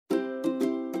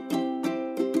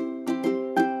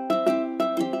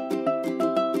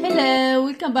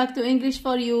welcome back to English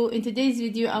for You. In today's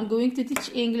video I'm going to teach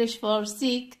English for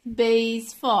 6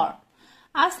 base 4.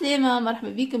 عسلامة، مرحبا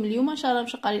بكم. اليوم إن شاء الله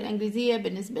باش نقرا الإنجليزية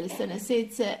بالنسبة للسنة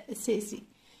السادسة أساسي.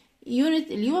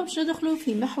 اليوم باش ندخلوا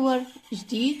في محور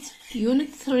جديد Unit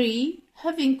 3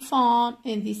 having fun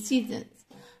in these seasons.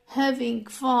 having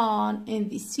fun in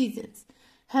these seasons.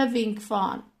 having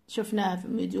fun شفناها في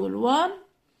موديول 1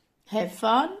 have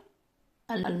fun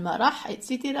المرح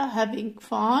etc. having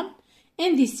fun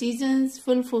in these seasons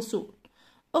في الفصول.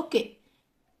 okay,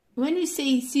 when we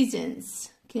say seasons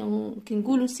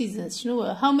كنقولوا seasons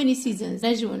شنو how many seasons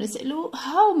نجمو نسألوا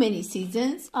how many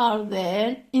seasons are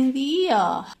there in the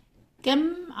year.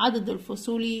 كم عدد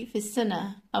الفصول في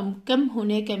السنة أو كم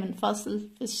هناك من فصل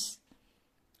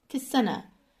في السنة.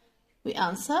 we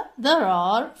answer there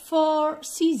are 4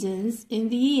 seasons in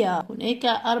the year. هناك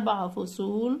 4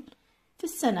 فصول في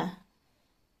السنة.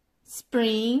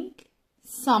 spring,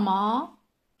 summer,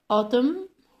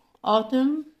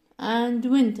 autumn and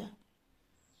winter.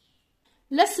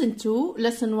 lesson 2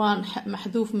 lesson 1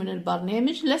 محذوف من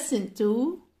البرنامج. lesson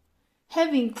 2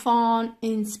 having fun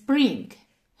in spring.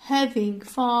 having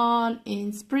fun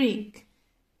in spring.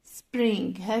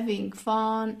 spring having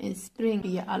fun in spring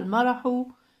هي المرح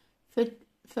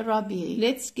في الربيع.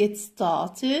 let's get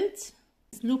started.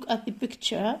 look at the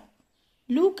picture.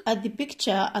 look at the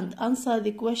picture and answer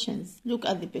the questions. look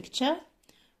at the picture.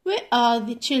 where are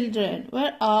the children?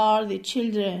 where are the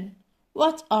children?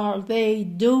 what are they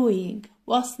doing?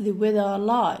 what's the weather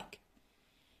like?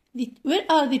 where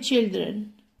are the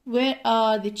children? where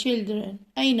are the children?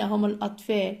 أين هم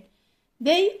الأطفال?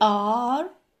 they are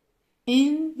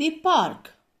in the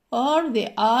park or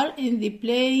they are in the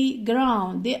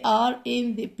playground. they are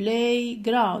in the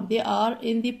playground. they are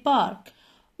in the park.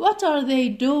 what are they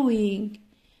doing?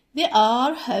 they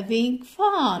are having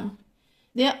fun.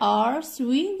 they are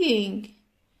swinging.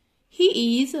 he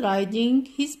is riding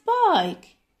his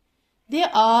bike. they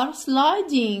are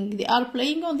sliding. they are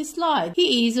playing on the slide.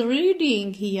 he is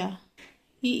reading here.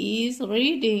 he is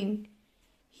reading.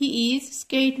 he is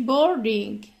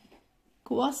skateboarding.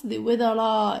 what's the weather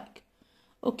like?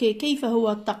 okay, كيف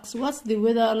هو الطقس? what's the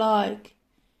weather like?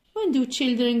 when do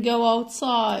children go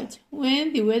outside?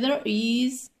 when the weather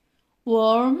is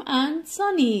warm and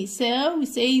sunny. so we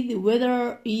say the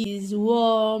weather is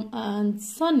warm and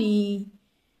sunny.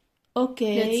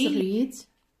 okay, let's read.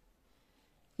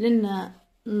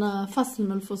 لنا فصل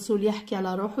من الفصول يحكي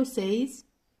على روحه says.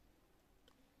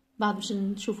 بعد باش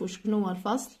نشوفوا شنو هو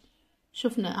الفصل.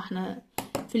 شفنا احنا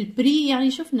في البري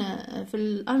يعني شفنا في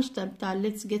الأنشطة بتاع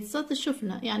let's get started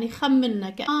شفنا يعني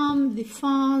خمنا I'm the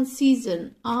fun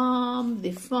season. I'm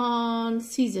the fun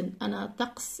season. أنا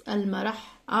طقس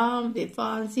المرح. I'm the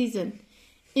fun season.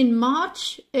 in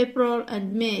March, April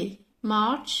and May.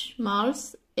 March,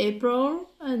 April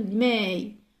and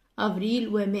May. أبريل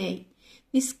وماي.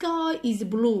 the sky is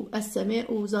blue.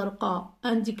 السماء زرقاء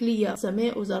and clear.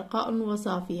 السماء زرقاء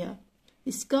وصافية.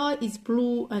 the sky is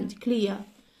blue and clear.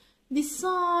 the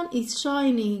sun is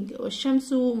shining.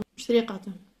 والشمس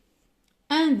مشرقة.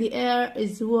 and the air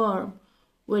is warm.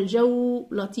 والجو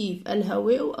لطيف.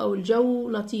 الهواء أو الجو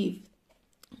لطيف.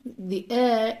 the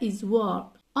air is warm.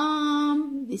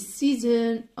 the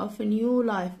season of a new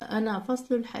life. أنا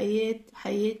فصل الحياة،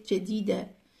 حياة جديدة.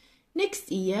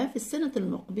 next year في السنة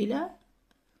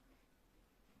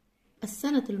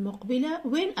المقبلة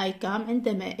when I come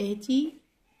عندما آتي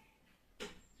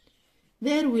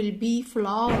there will be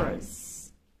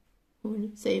flowers.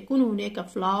 سيكون هناك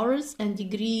flowers and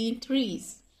green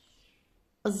trees.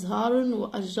 أزهار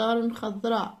وأشجار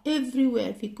خضراء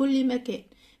everywhere في كل مكان.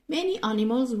 many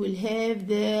animals will have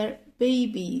their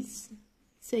babies.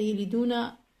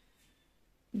 سيلدون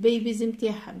babies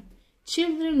متاعهم.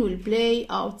 children will play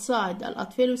outside.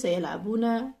 الأطفال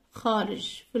سيلعبون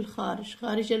خارج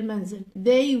المنزل.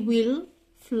 they will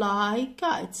fly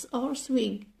kites or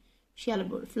swing. مش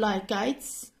يلعبوا fly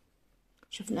kites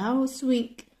شفناه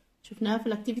swing شفناه في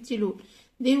الاكتيفيتي الأولى.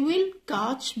 they will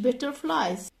catch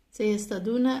butterflies.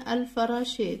 سيصطادون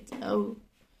الفراشات. أو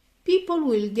people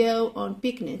will go on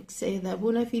picnics.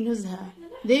 سيذهبون في نزهة.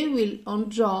 they will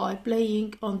enjoy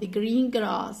playing on the green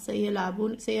grass.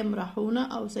 سيمرحون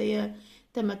أو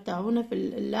سيتمتعون في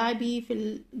اللعب في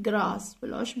الجراس في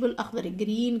العشب الأخضر.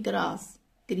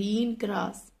 green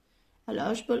grass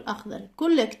العشب الأخضر.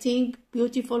 collecting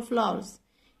beautiful flowers.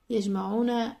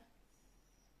 يجمعون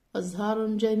أزهار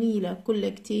جميلة.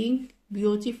 collecting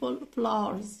beautiful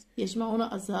flowers يجمعون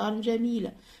أزهار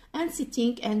جميلة. and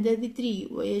sitting under the tree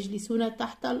ويجلسون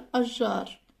تحت الأشجار.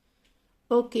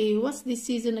 okay, what's the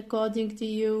season according to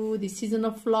you? the season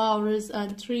of flowers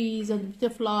and trees and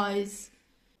butterflies.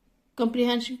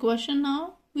 comprehension question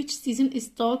now. Which season is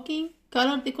talking?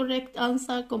 Color the correct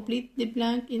answer. Complete the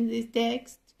blank in the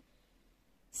text.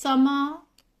 Summer,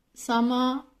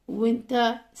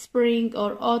 winter, spring,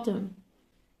 or autumn.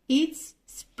 It's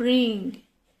spring.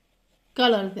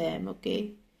 Color them,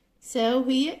 okay? So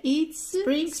here it's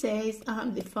spring says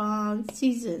I'm the fun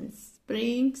seasons.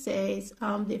 Spring says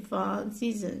I'm the fun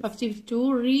seasons. Activity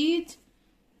 2,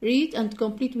 read and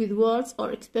complete with words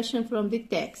or expression from the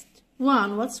text.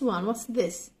 1, what's 1? What's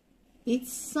this?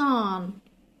 It's sun.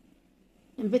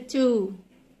 Number 2,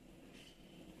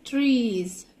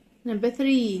 trees. Number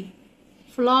 3,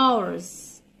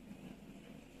 flowers.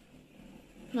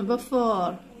 Number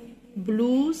 4,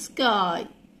 blue sky.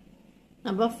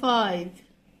 Number 5,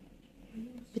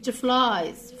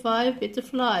 butterflies. 5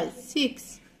 butterflies.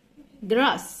 6,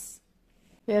 grass.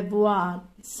 We have 1,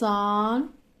 sun,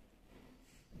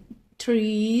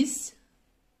 trees,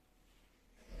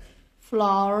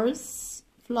 flowers,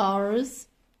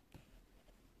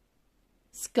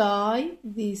 sky,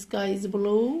 the sky is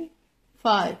blue.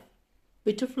 5,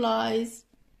 butterflies,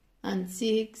 and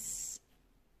 6,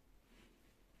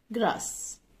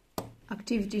 grass.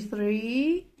 Activity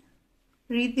 3,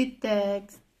 read the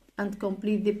text and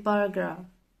complete the paragraph.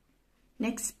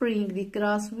 Next spring the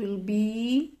grass will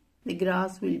be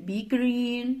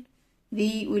green,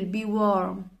 the will be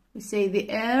warm. We say the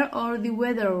air or the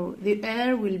weather. The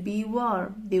air will be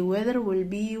warm. The weather will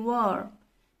be warm.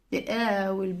 The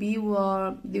air will be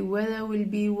warm. The weather will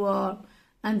be warm.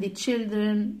 And the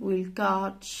children will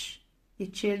catch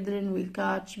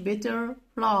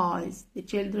butterflies. The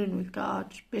children will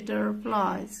catch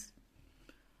butterflies.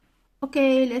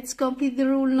 Okay, let's complete the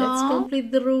rule now. Let's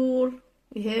complete the rule.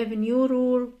 We have a new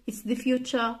rule. It's the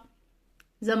future.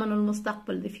 زمن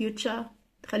المستقبل. The future.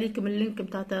 خليكم اللينك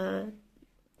بتاع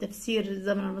تفسير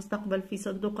زمن المستقبل في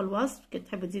صندوق الوصف كنت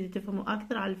تحبوا تزيدوا تفهموا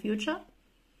أكثر على الفيوتشر.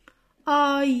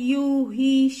 I, you,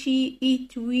 he, she,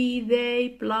 it, we, they,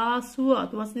 plus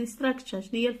what? What's the structure?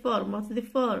 شنو هي الفورم? What's the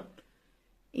form?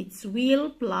 It's will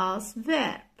plus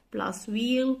verb. Plus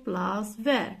will plus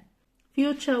verb.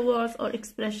 Future words or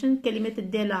expression كلمات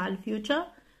الدالة على الفيوتشر.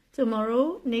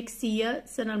 Tomorrow, next year,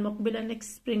 السنة المقبلة,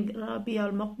 next spring الربيع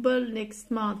المقبل,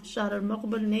 next month الشهر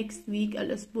المقبل, next week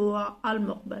الأسبوع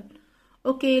المقبل.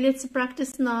 Okay, let's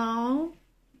practice now.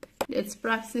 Let's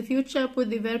practice the future. Put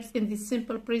the verbs in the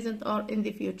simple present or in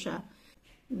the future.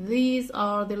 These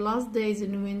are the last days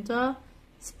in winter.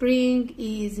 Spring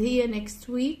is here next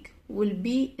week. Will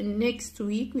be next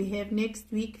week. We have next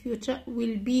week future.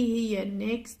 Will be here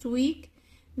next week.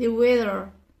 The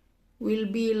weather will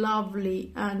be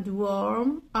lovely and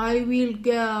warm. I will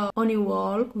go on a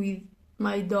walk with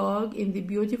my dog in the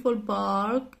beautiful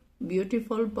park.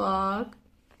 Beautiful park.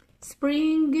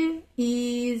 Spring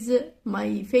is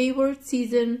my favorite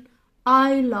season.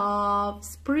 I love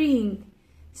spring.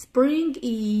 Spring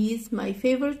is my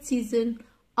favorite season.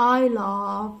 I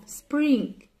love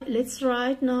spring. Let's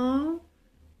write now.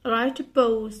 Write a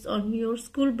post on your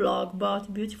school blog about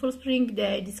a beautiful spring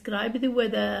day. Describe the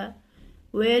weather,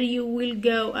 where you will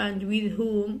go and with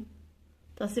whom.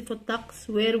 تصف الطقس.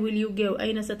 Where will you go?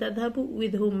 أين ستذهب?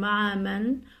 With whom? مع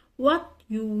من. What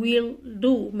you will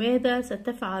do. ماذا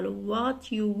ستفعل?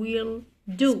 What you will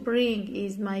do. Spring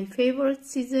is my favorite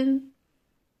season.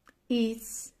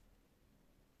 It's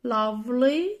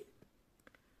lovely.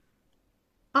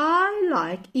 I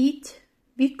like it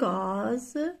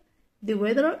because the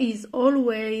weather is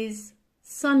always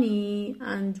sunny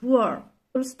and warm.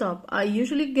 Full stop. I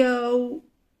usually go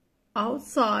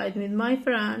outside with my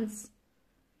friends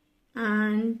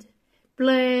and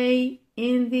play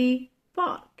in the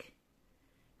park.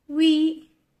 We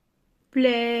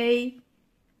play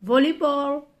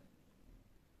volleyball,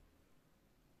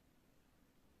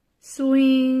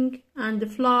 swing and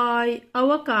fly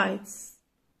our kites.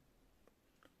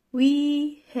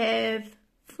 We have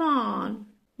fun.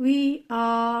 We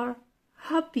are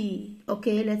happy.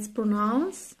 Okay, let's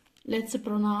pronounce.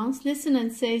 Listen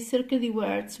and say, circle the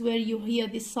words where you hear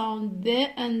the sound the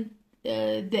and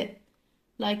the.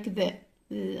 Like the.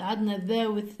 عندنا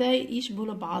the with the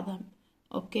يشبهوا لبعضهم.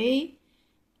 Okay.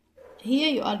 Here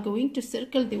you are going to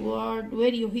circle the word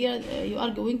where you hear. You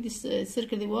are going to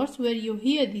circle the words where you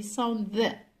hear the sound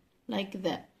the. Like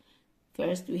the.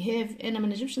 First we have أنا ما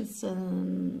نجمش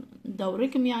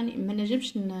ندوركم يعني ما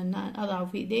نجمش أضعه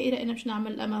في دائرة. أنا باش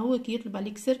نعمل أما هو كي يطلب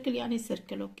عليك سيركل يعني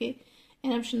سيركل. أوكي.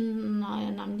 أنا باش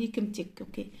نعمل ليكم تيك.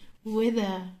 أوكي.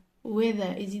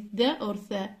 whether is it the or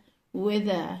the?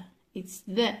 Whether it's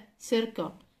the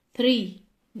circle. 3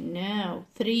 no.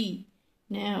 3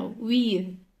 no.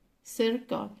 With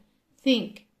circle.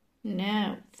 Think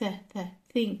no. The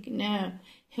think no.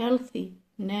 Healthy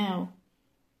no.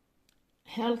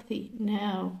 healthy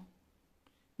now.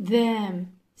 Them,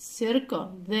 circle,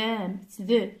 them, it's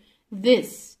the, this,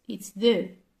 it's the,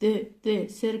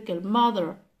 circle, mother,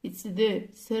 it's the,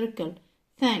 circle,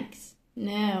 thanks,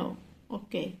 now,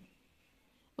 okay,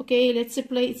 let's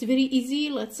play, it's very easy,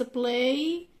 let's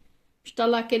play. باش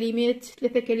طلع كلمات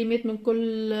 3 كلمات من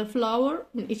كل flower,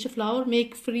 من each flower,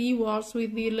 make 3 words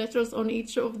with the letters on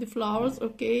each of the flowers,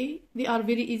 okay, they are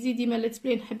very easy. ديما let's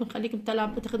play نحب نخليكم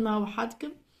تلعبوا تاخد معها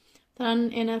وحدكم.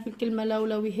 مثلا أنا في الكلمة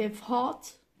الأولى we have hot,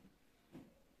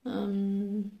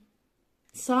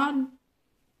 sun,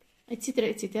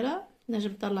 etc.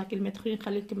 نجم نطلع كلمات أخرين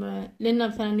نخليكم لأن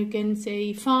مثلا you can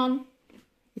say fun,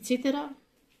 etc.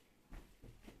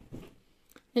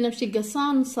 هنا باش تلقى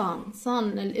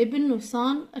صان الابن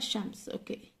وصان الشمس،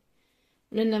 اوكي.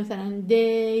 لنا مثلا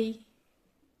day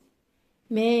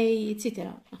may etc.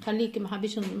 نخليكم ما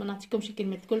حبيش ما نعطيكمش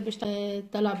كلمه كل باش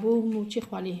تلعبوهم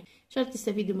وتشيخوا عليهم. ان شاء الله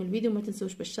تستفيدوا من الفيديو، ما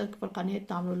تنسوش باش تشتركوا في القناه،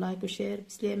 تعملوا لايك وشير.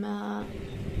 بسلامه.